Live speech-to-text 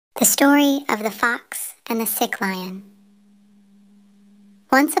The story of the fox and the sick lion.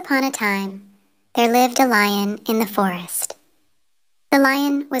 Once upon a time, there lived a lion in the forest. The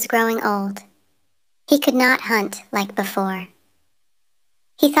lion was growing old. He could not hunt like before.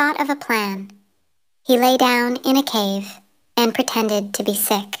 He thought of a plan. He lay down in a cave and pretended to be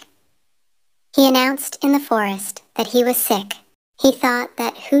sick. He announced in the forest that he was sick. He thought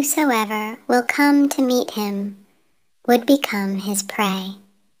that whosoever will come to meet him would become his prey.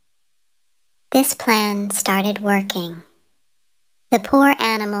 This plan started working. The poor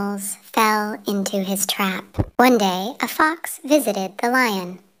animals fell into his trap. One day, a fox visited the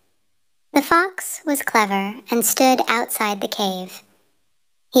lion. The fox was clever and stood outside the cave.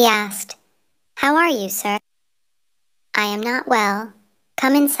 He asked, "How are you, sir?" "I am not well.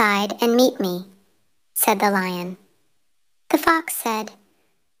 Come inside and meet me," said the lion. The fox said,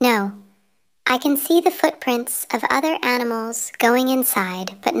 "No, I can see the footprints of other animals going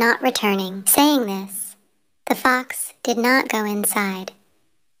inside but not returning." Saying this, the fox did not go inside.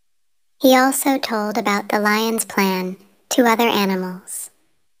 He also told about the lion's plan to other animals.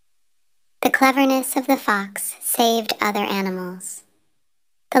 The cleverness of the fox saved other animals.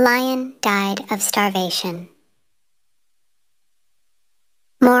 The lion died of starvation.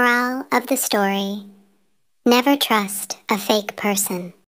 Moral of the story: never trust a fake person.